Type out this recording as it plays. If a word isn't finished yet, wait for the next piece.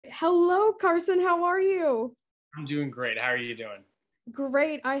Hello, Carson. How are you? I'm doing great. How are you doing?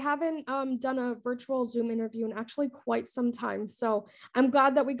 Great. I haven't done a virtual Zoom interview in actually quite some time. So I'm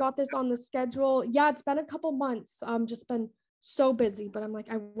glad that we got this on the schedule. Yeah, it's been a couple months. Just been so busy, but I'm like,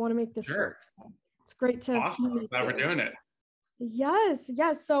 I want to make this Sure. work. So it's great to Awesome. I'm meet glad we're you. doing it. Yes,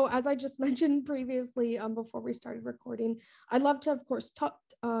 yes. So as I just mentioned previously, before we started recording, I'd love to, of course,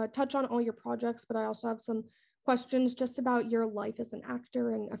 touch on all your projects, but I also have some questions just about your life as an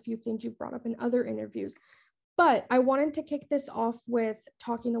actor and a few things you've brought up in other interviews. But I wanted to kick this off with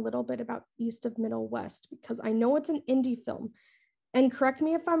talking a little bit about East of Middle West because I know it's an indie film. And correct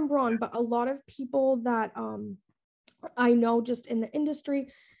me if I'm wrong, but a lot of people that I know just in the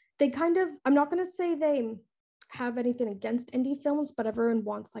industry, they kind of, I'm not going to say they have anything against indie films, but everyone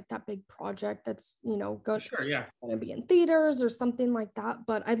wants like that big project that's, going Sure. Yeah. to be in theaters or something like that.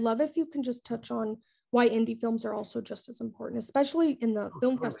 But I'd love if you can just touch on why indie films are also just as important, especially in the Oh,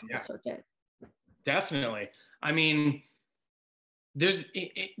 film totally. festival Yeah. circuit. Definitely. I mean,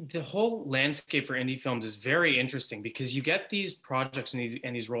 the whole landscape for indie films is very interesting because you get these projects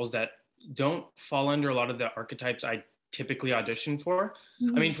and these roles that don't fall under a lot of the archetypes I typically audition for. I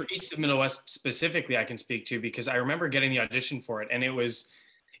Mhm. mean, for East of Middle West specifically, I can speak to because I remember getting the audition for it, and it was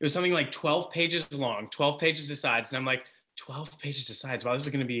something like 12 pages long, 12 pages of sides, and I'm like, 12 pages of sides. Wow, this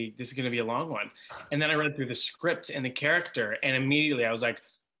is gonna be a long one. And then I read through the script and the character, and immediately I was like,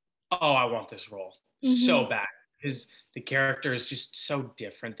 oh, I want this role so Mhm. bad because the character is just so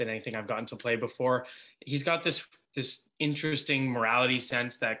different than anything I've gotten to play before. He's got this interesting morality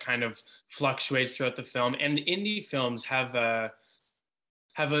sense that kind of fluctuates throughout the film, and indie films have a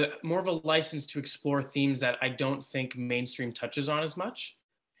more of a license to explore themes that I don't think mainstream touches on as much.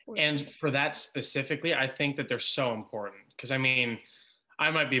 For And sure. for that specifically, I think that they're so important because I mean,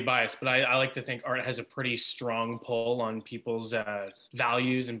 I might be biased, but I like to think art has a pretty strong pull on people's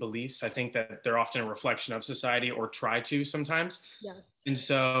values and beliefs. I think that they're often a reflection of society or try to sometimes. Yes. And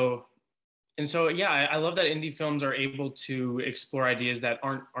so, yeah, I love that indie films are able to explore ideas that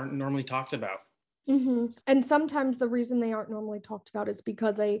aren't normally talked about. And sometimes the reason they aren't normally talked about is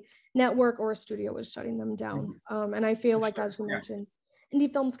because a network or a studio is shutting them down. Mhm. And I feel For like, sure. as you Yeah. mentioned, indie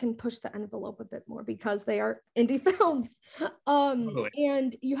films can push the envelope a bit more because they are indie films. Totally.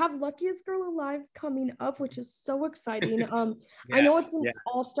 And you have Luckiest Girl Alive coming up, which is so exciting. I know it's Yes. an Yeah.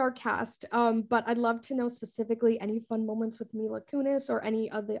 all-star cast, but I'd love to know specifically any fun moments with Mila Kunis or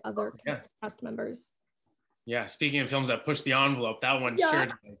any of the other Yeah. cast members. Yeah, speaking of films that push the envelope, that one Yeah. sure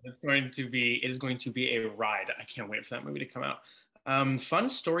does. It is going to be a ride. I can't wait for that movie to come out. Fun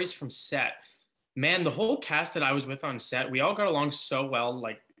stories from set. Man, the whole cast that I was with on set, we all got along so well,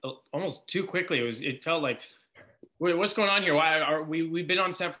 like almost too quickly. It felt like, wait, what's going on here? Why are we've been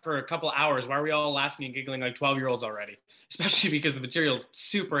on set for a couple hours? Why are we all laughing and giggling like 12-year-olds already? Especially because the material's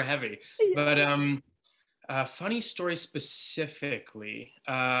super heavy. But Yes. funny story specifically.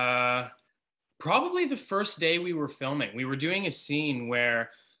 Probably the first day we were filming, we were doing a scene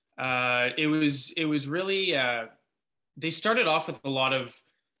where it was really they started off with a lot of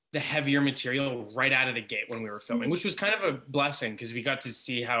the heavier material right out of the gate when we were filming, Mhm. which was kind of a blessing because we got to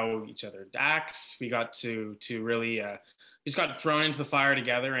see how each other acts. We got to really we just got thrown into the fire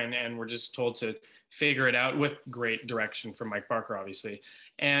together, and we're just told to figure it out with great direction from Mike Barker, obviously.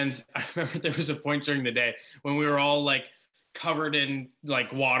 And I remember there was a point during the day when we were all like covered in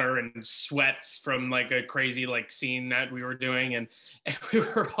like water and sweats from like a crazy like scene that we were doing, and we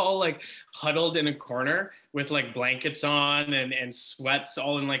were all like huddled in a corner with like blankets on and sweats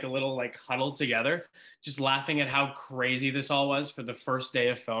all in like a little like huddle together, just laughing at how crazy this all was for the first day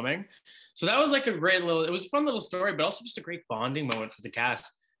of filming. So that was like a great little, it was a fun little story, but also just a great bonding moment for the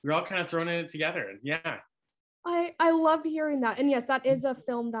cast. We were all kind of thrown in it together, and yeah. I love hearing that. And yes, that is a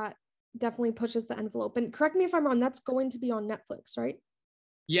film that definitely pushes the envelope. And correct me if I'm wrong, that's going to be on Netflix, right?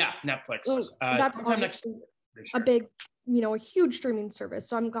 Yeah, Netflix, Oh, that's sometime next obviously year, for a sure. big, a huge streaming service.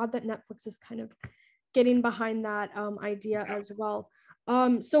 So I'm glad that Netflix is kind of getting behind that idea Yeah. as well.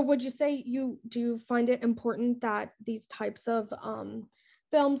 So would you say you do you find it important that these types of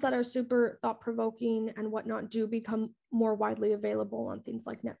films that are super thought-provoking and whatnot do become more widely available on things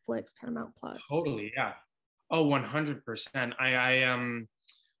like Netflix, Paramount Plus? Totally, yeah. Oh, 100%. I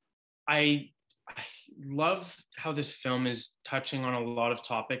I love how this film is touching on a lot of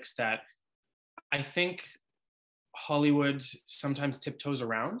topics that I think Hollywood sometimes tiptoes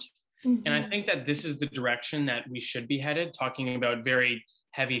around. And I Mhm. think that this is the direction that we should be headed, talking about very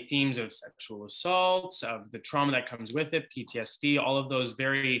heavy themes of sexual assault, of the trauma that comes with it, PTSD, all of those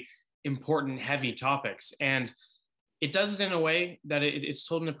very important, heavy topics. And it does it in a way that it's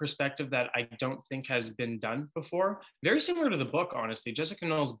told in a perspective that I don't think has been done before. Very similar to the book, honestly. Jessica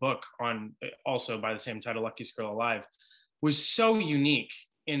Knoll's book, on also by the same title, Luckiest Girl Alive, was so unique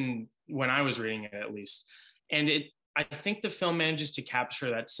in when I was reading it, at least. And I think the film manages to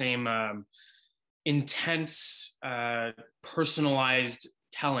capture that same intense, personalized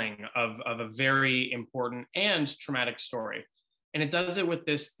telling of a very important and traumatic story. And it does it with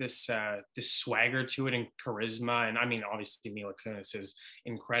this swagger to it and charisma. And I mean, obviously Mila Kunis is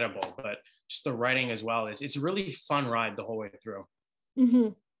incredible, but just the writing as well it's a really fun ride the whole way through. Mm-hmm.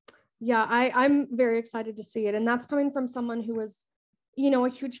 Yeah, I'm very excited to see it. And that's coming from someone who was, a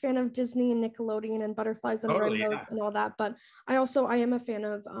huge fan of Disney and Nickelodeon and Butterflies and Rainbows and all that. But I am a fan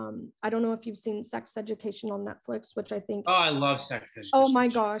of, I don't know if you've seen Sex Education on Netflix, which I think. Oh, I love Sex Education. Oh my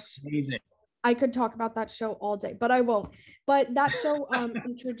gosh. Amazing. I could talk about that show all day, but I won't. But that show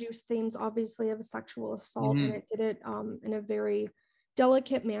introduced themes, obviously, of sexual assault, and it did it in a very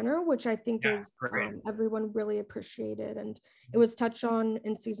delicate manner, which I think is everyone really appreciated. And it was touched on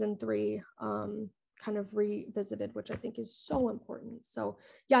in season 3, kind of revisited, which I think is so important. So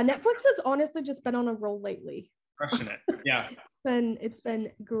yeah, Netflix has honestly just been on a roll lately. Crushing it. Yeah. It's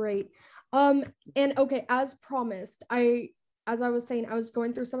been great. And okay, as promised, as I was saying, I was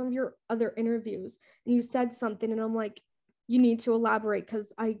going through some of your other interviews and you said something and I'm like, you need to elaborate,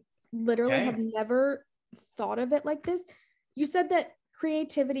 because I literally have never thought of it like this. You said that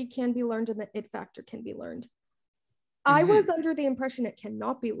creativity can be learned and the it factor can be learned. I was under the impression it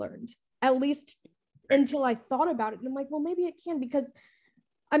cannot be learned, at least until I thought about it. And I'm like, well, maybe it can, because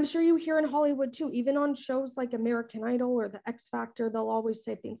I'm sure you hear in Hollywood too, even on shows like American Idol or The X Factor, they'll always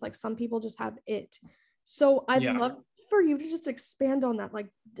say things like some people just have it. So I'd love for you to just expand on that. Like,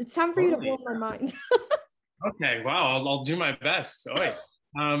 it's time for you to blow my mind. Okay, wow, I'll do my best.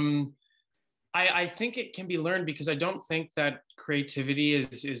 I think it can be learned, because I don't think that creativity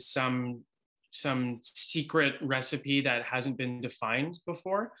is some secret recipe that hasn't been defined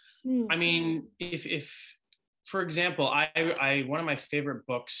before. I mean, if for example, I one of my favorite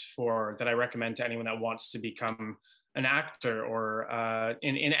books that I recommend to anyone that wants to become an actor or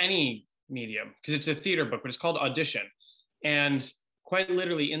in any medium, because it's a theater book, but it's called Audition. And quite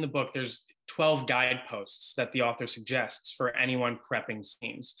literally in the book, there's 12 guideposts that the author suggests for anyone prepping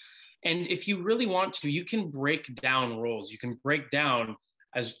scenes. And if you really want to, you can break down roles. You can break down,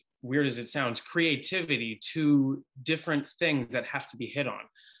 as weird as it sounds, creativity to different things that have to be hit on.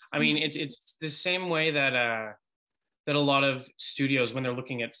 I mean, it's the same way that a lot of studios, when they're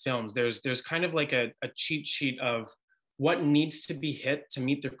looking at films, there's kind of like a cheat sheet of what needs to be hit to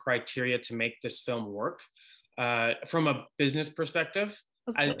meet the criteria to make this film work from a business perspective.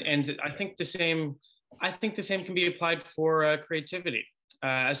 And I think the same can be applied for creativity.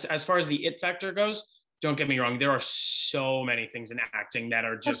 As far as the it factor goes, don't get me wrong, there are so many things in acting that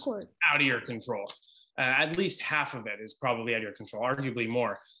are just out of your control. At least half of it is probably out of your control, arguably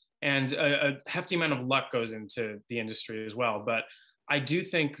more. And a hefty amount of luck goes into the industry as well. But I do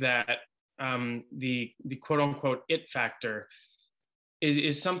think that the quote unquote it factor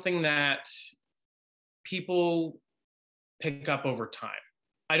is something that people pick up over time.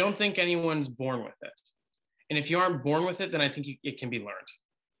 I don't think anyone's born with it. And if you aren't born with it, then I think it can be learned.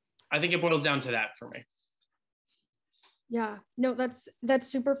 I think it boils down to that for me. Yeah, no, that's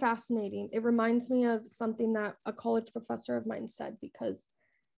super fascinating. It reminds me of something that a college professor of mine said, because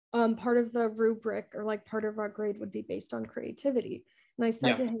part of the rubric, or like part of our grade, would be based on creativity. And I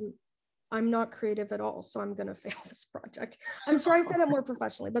said to him, I'm not creative at all, so I'm going to fail this project. I'm sure I said it more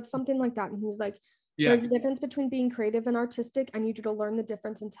professionally, but something like that. And he was like, there's a difference between being creative and artistic. I need you to learn the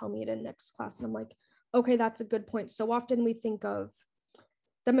difference and tell me it in next class. And I'm like, okay, that's a good point. So often we think of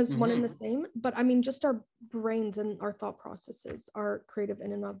them as one and the same, but I mean, just our brains and our thought processes are creative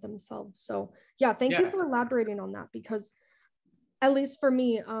in and of themselves. So yeah, thank you for elaborating on that, because at least for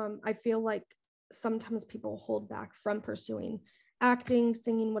me, I feel like sometimes people hold back from pursuing acting,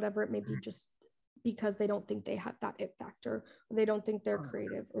 singing, whatever it may be, just because they don't think they have that it factor, or they don't think they're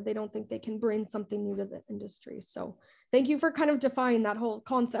creative, or they don't think they can bring something new to the industry. So thank you for kind of defying that whole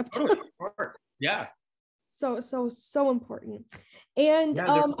concept. Yeah. So important. And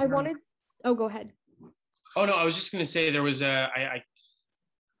I wanted, go ahead. Oh no, I was just going to say there was I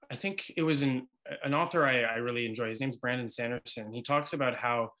think it was an author I really enjoy. His name's Brandon Sanderson. He talks about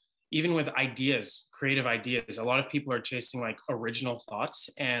how even with ideas, creative ideas, a lot of people are chasing like original thoughts,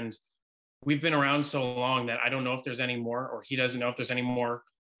 and we've been around so long that I don't know if there's any more, or he doesn't know if there's any more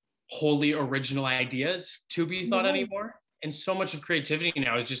wholly original ideas to be thought anymore. And so much of creativity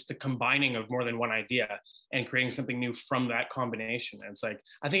now is just the combining of more than one idea and creating something new from that combination. And it's like,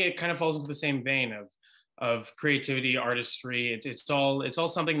 I think it kind of falls into the same vein of creativity, artistry. It's all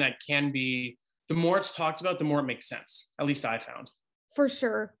something that can be, the more it's talked about, the more it makes sense. At least I found. For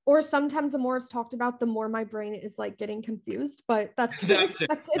sure. Or sometimes the more it's talked about, the more my brain is like getting confused, but that's to be That's it.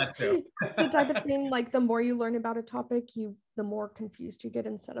 expected. That's it. It's the type of thing, like the more you learn about a topic, the more confused you get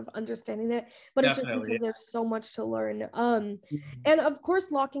instead of understanding it. But it's just Definitely. because Yeah. there's so much to learn. Mhm. And of course,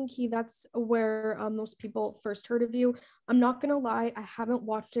 Lock and Key, that's where most people first heard of you. I'm not gonna lie, I haven't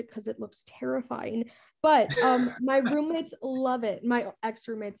watched it because it looks terrifying. But my roommates love it. My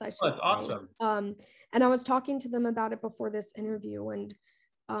ex-roommates, I Oh, should that's say. awesome. And I was talking to them about it before this interview,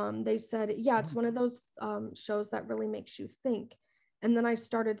 and they said, yeah, it's one of those shows that really makes you think. And then I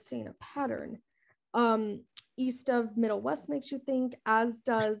started seeing a pattern. East of Middle West makes you think, as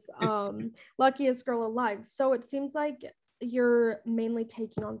does Luckiest Girl Alive. So it seems like you're mainly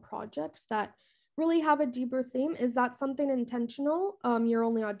taking on projects that really have a deeper theme. Is that something intentional? You're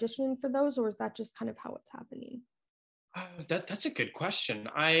only auditioning for those, or is that just kind of how it's happening? That's a good question.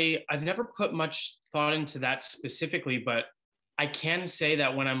 I've never put much thought into that specifically, but I can say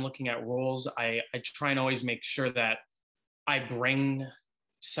that when I'm looking at roles, I try and always make sure that I bring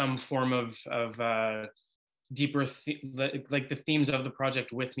some form of deeper like the themes of the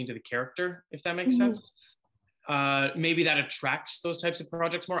project with me to the character, if that makes Mhm. sense. Maybe that attracts those types of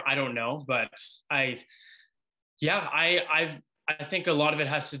projects more. I don't know, but I yeah, I think a lot of it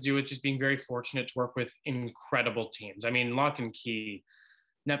has to do with just being very fortunate to work with incredible teams. I mean, Lock and Key,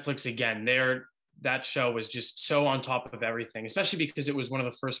 Netflix again, that show was just so on top of everything, especially because it was one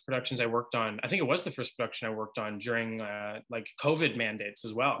of the first productions I worked on. I think it was the first production I worked on during like COVID mandates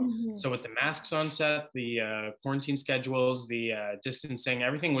as well. Mhm. So with the masks on set, the quarantine schedules, the distancing,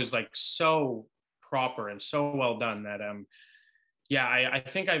 everything was like so proper and so well done that yeah, I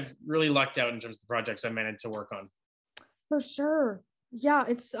think I've really lucked out in terms of the projects I managed to work on. For sure. Yeah,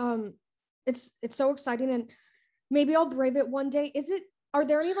 it's so exciting, and maybe I'll brave it one day. Are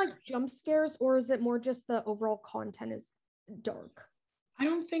there any like jump scares, or is it more just the overall content is dark? I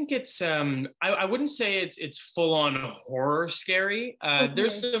don't think it's I wouldn't say it's full on horror scary.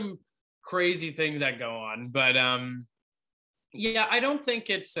 There's Okay. some crazy things that go on, but yeah, I don't think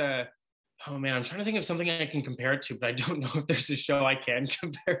it's oh man, I'm trying to think of something I can compare it to, but I don't know if there's a show I can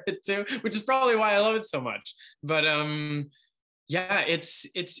compare it to, which is probably why I love it so much. But yeah,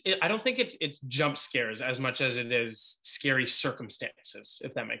 I don't think it's jump scares as much as it is scary circumstances,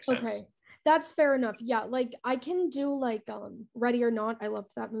 if that makes Okay. sense. That's fair enough. Yeah, like I can do like Ready or Not. I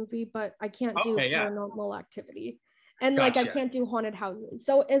loved that movie, but I can't do Okay, yeah, Paranormal Activity. And like I gotcha. can't do haunted houses.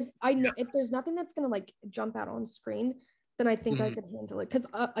 So as I know, Yeah. if there's nothing that's gonna like jump out on screen, then I think I Mhm. could handle it. Because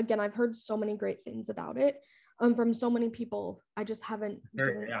again, I've heard so many great things about it from so many people. I just haven't Sure,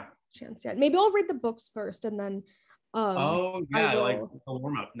 given it yeah. a chance yet. Maybe I'll read the books first, and then Oh I yeah, like will. a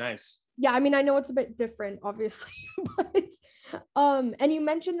warm up. Nice. Yeah, I mean, I know it's a bit different, obviously, but and you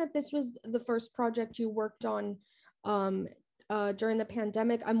mentioned that this was the first project you worked on um during the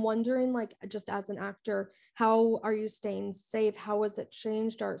pandemic. I'm wondering, like, just as an actor, how are you staying safe? How has it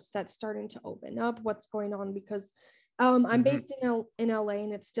changed? Are sets starting to open up? What's going on? Because I'm Hmm. based in LA,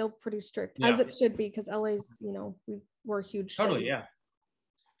 and it's still pretty strict, as Yeah, it should be, because LA's, we're a huge totally. city. Yeah,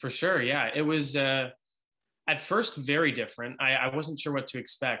 for sure. Yeah, it was at first very different. I wasn't sure what to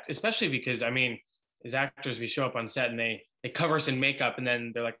expect, especially because I mean, as actors, we show up on set and they cover us in makeup, and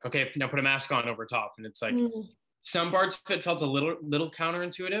then they're like, okay, now put a mask on over top, and it's like Mm, some parts of it felt a little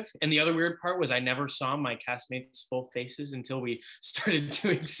counterintuitive, and the other weird part was I never saw my castmates' full faces until we started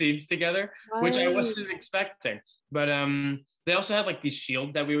doing scenes together, which I right. wasn't expecting. But they also had like these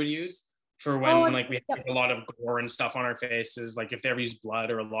shields that we would use for Oh, when like we had yep. like, a lot of gore and stuff on our faces, like if they ever used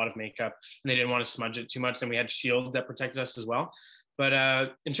blood or a lot of makeup and they didn't want to smudge it too much, then we had shields that protected us as well. But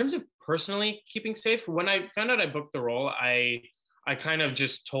in terms of personally keeping safe, when I found out I booked the role, I kind of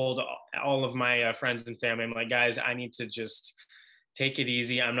just told all of my friends and family, I'm like, guys, I need to just take it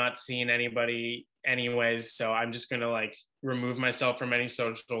easy. I'm not seeing anybody anyways, so I'm just gonna like remove myself from any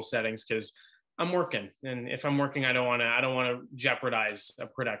social settings because I'm working, and if I'm working, I don't want to jeopardize a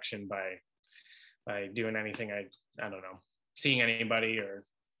production by doing anything. I don't know, seeing anybody or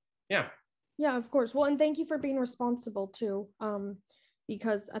yeah. Yeah, of course. Well, and thank you for being responsible too.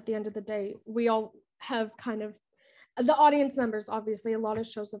 Because at the end of the day, we all have kind of the audience members, obviously, a lot of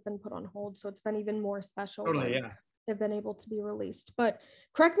shows have been put on hold, so it's been even more special Totally, when yeah. they've been able to be released. But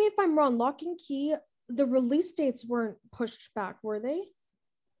correct me if I'm wrong, Lock and Key, the release dates weren't pushed back, were they?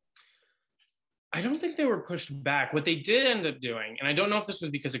 I don't think they were pushed back. What they did end up doing, and I don't know if this was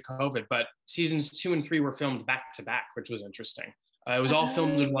because of COVID, but seasons 2 and 3 were filmed back to back, which was interesting. It was all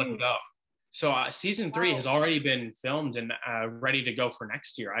filmed in one Oh, go. So season 3 has wow. already been filmed and ready to go for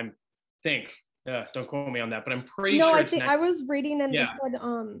next year. I think Yeah, don't quote me on that, but I'm pretty No, sure I it's think I next. was reading and Yeah. it said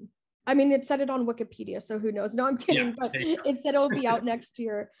I mean it said it on Wikipedia, so who knows? No, I'm Yeah. kidding, but There you it said it will be out next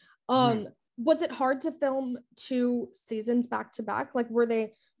year. go. Mhm. Was it hard to film 2 seasons back to back? Like were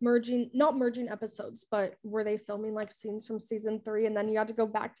they not merging episodes, but were they filming like scenes from season 3 and then you had to go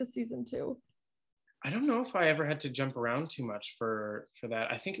back to season 2? I don't know if I ever had to jump around too much for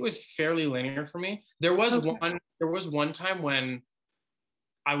that. I think it was fairly linear for me. Okay. There was one time when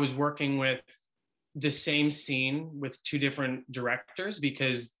I was working with the same scene with two different directors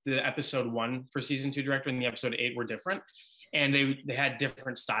because the episode 1 for season 2 director and the episode 8 were different, and they had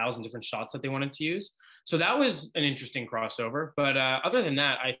different styles and different shots that they wanted to use. So that was an interesting crossover. But other than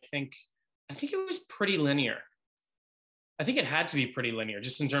that, I think it was pretty linear. I think it had to be pretty linear,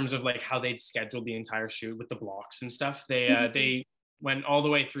 just in terms of like how they'd scheduled the entire shoot with the blocks and stuff. They went all the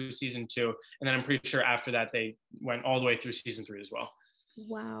way through season 2, and then I'm pretty sure after that they went all the way through season 3 as well.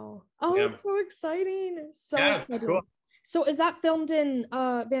 Wow. Oh, Yeah, it's so exciting. So yeah, it's cool. exciting. So is that filmed in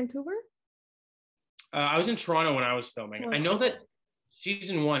Vancouver? I was in Toronto when I was filming. I know Toronto. that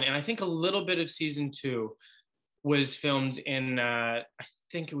season 1 and I think a little bit of season 2 was filmed in I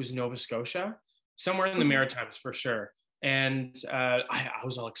think it was Nova Scotia, somewhere in the Maritimes for sure. And I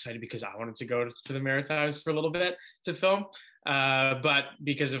was all excited because I wanted to go to the Maritimes for a little bit to film, but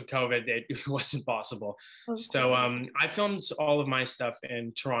because of COVID, it wasn't possible. So I filmed all of my stuff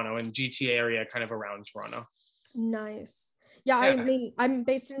in Toronto and GTA area, kind of around Toronto. Nice. Yeah, I Yeah, mean, I'm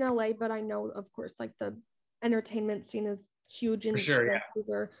based in LA, but I know, of course, like the entertainment scene is huge for in sure. Yeah.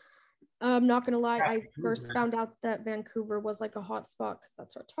 Vancouver. I'm not gonna lie, I first Yeah. found out that Vancouver was like a hot spot because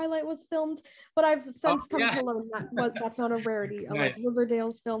that's where Twilight was filmed. But I've since come Yeah. to learn that that's not a rarity. Like Nice.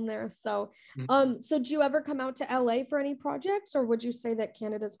 Riverdale's filmed there. So, so do you ever come out to LA for any projects, or would you say that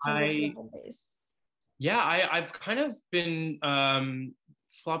Canada's kind of your home base? Yeah, I've kind of been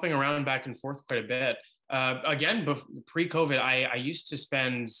flopping around back and forth quite a bit. Again, pre-COVID, I used to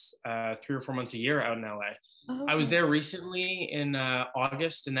spend 3 or 4 months a year out in LA. Oh, I was okay. there recently in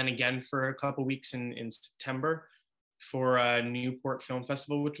August, and then again for a couple weeks in September for Newport Film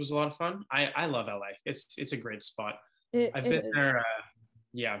Festival, which was a lot of fun. I love LA. It's a great spot. I've It been is. there.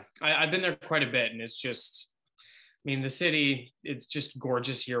 Yeah, I've been there quite a bit, and it's just, I mean, the city, it's just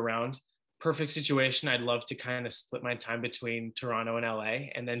gorgeous year round. Perfect situation. I'd love to kind of split my time between Toronto and LA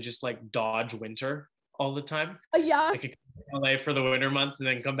and then just like dodge winter all the time. Yeah, I could come to LA for the winter months and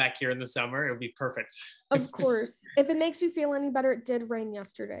then come back here in the summer. It would be perfect. of course. If it makes you feel any better, it did rain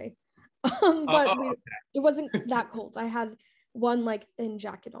yesterday. Oh, It wasn't that cold. I had one like thin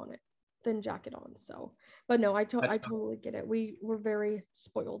jacket on. So, but no, I totally get it. We're very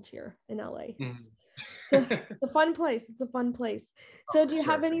spoiled here in LA. It's a fun place. It's a fun place. So, do you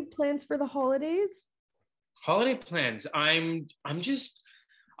have any plans for the holidays? Holiday plans. I'm just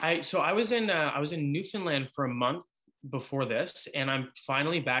I was in Newfoundland for a month before this, and I'm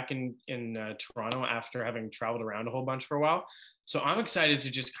finally back in Toronto after having traveled around a whole bunch for a while. So I'm excited to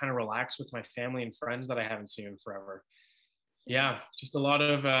just kind of relax with my family and friends that I haven't seen in forever. Yeah, just a lot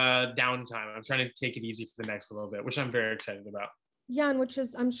of downtime. I'm trying to take it easy for the next little bit, which I'm very excited about. Yeah, and which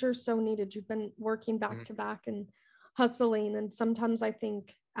is I'm sure so needed. You've been working back to back and hustling, and sometimes I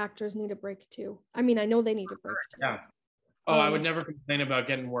think actors need a break too. I mean, I know they need a break too. Yeah. Oh, I would never complain about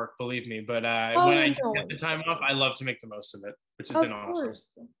getting work, believe me. But when I get the time off, I love to make the most of it, which has been awesome.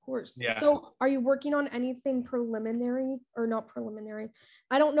 Of course. Yeah. So, are you working on anything preliminary or not preliminary?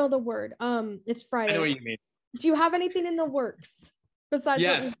 I don't know the word. It's Friday. I know what you mean. Do you have anything in the works besides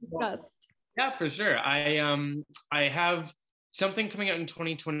what we discussed? Yeah, for sure. I have something coming out in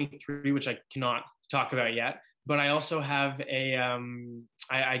 2023, which I cannot talk about yet. But I also have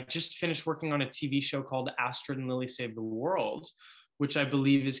I just finished working on a TV show called Astrid and Lily Save the World, which I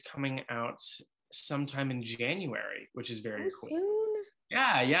believe is coming out sometime in January, which is very cool. Soon?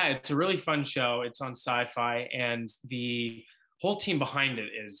 Yeah, it's a really fun show. It's on Sci-Fi, and the whole team behind it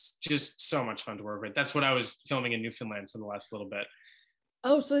is just so much fun to work with. That's what I was filming in Newfoundland for the last little bit.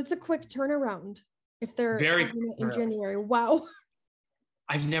 Oh, so it's a quick turnaround if they're in January. Wow.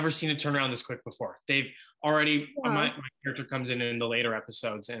 I've never seen a turnaround this quick before. They've already my character comes in the later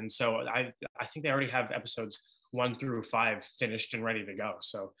episodes, and so I think they already have episodes 1 through 5 finished and ready to go.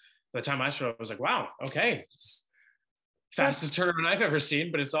 So by the time I showed up, I was like, wow, okay, it's fastest turnaround I've ever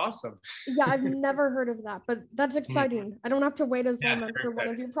seen, but it's awesome. Yeah, I've never heard of that, but that's exciting. I don't have to wait as long for one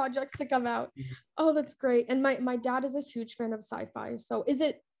of your projects to come out. Oh, that's great. And my dad is a huge fan of sci-fi. So is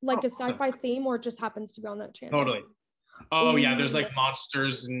it like a sci-fi theme, or it just happens to be on that channel? Totally. Oh yeah, there's Ooh. like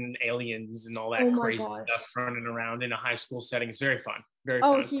monsters and aliens and all that Oh my crazy gosh. stuff running around in a high school setting. It's very fun. Very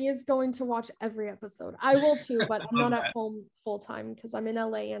Oh, fun. he is going to watch every episode. I will too, but I I'm love not at that. home full time because I'm in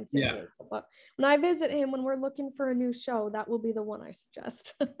LA and San Yeah. Diego. But when I visit him, when we're looking for a new show, that will be the one I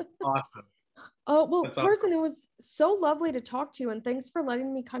suggest. Awesome. Oh, well, That's awesome. Carson, it was so lovely to talk to you, and thanks for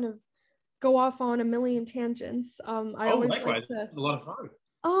letting me kind of go off on a million tangents. I Oh, always like likewise. to, It's a lot of fun.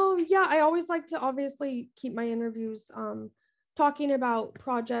 oh, yeah, I always like to obviously keep my interviews talking about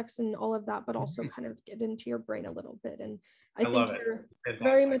projects and all of that, but also Mhm. kind of get into your brain a little bit. And I I love think it. you're very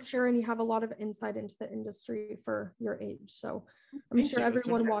Fantastic. mature and you have a lot of insight into the industry for your age. So I'm Thank sure you. That's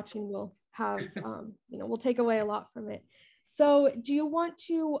everyone okay. watching will have, will take away a lot from it. So do you want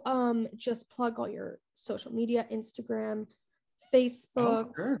to just plug all your social media, Instagram, Oh,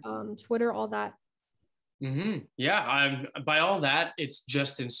 Facebook, sure. Twitter, all that? Yeah, I'm by all that, it's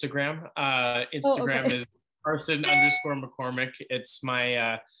just Instagram. Oh, Instagram okay. is Carson_MacCormac. It's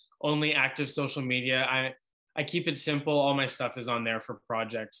my only active social media. I keep it simple. All my stuff is on there for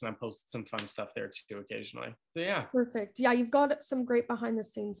projects, and I post some fun stuff there too occasionally. So yeah. Perfect. Yeah, you've got some great behind the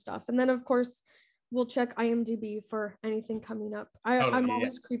scenes stuff. And then of course, we'll check IMDb for anything coming up. I'm Totally.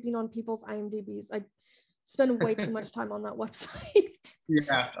 always creeping on people's IMDb's. I spend way too much time on that website.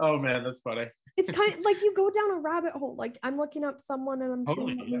 Yeah. Oh man, that's funny. It's kind of like you go down a rabbit hole. Like I'm looking up someone and I'm seeing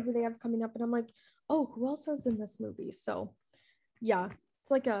Totally. what Yeah. movie they have coming up, and I'm like, oh, who else is in this movie? So yeah,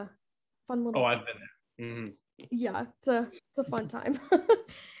 it's like a fun Oh, little I've thing. been there. Yeah, it's a fun time.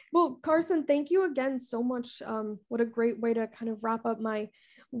 Well, Carson, thank you again so much. What a great way to kind of wrap up my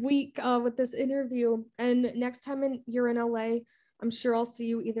week with this interview. And next time you're in LA, I'm sure I'll see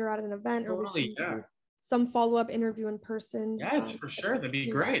you either at an event or we Totally. can Yeah. do some follow-up interview in person. Yeah, for sure. That'd be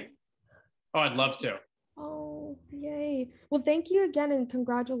Yeah. great. Oh, I'd love to. Oh, yay. Well, thank you again and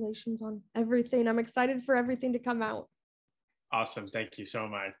congratulations on everything. I'm excited for everything to come out. Awesome. Thank you so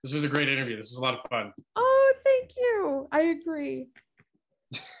much. This was a great interview. This was a lot of fun. Oh, thank you. I agree.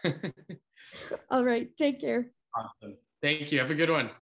 All right. Take care. Awesome. Thank you. Have a good one.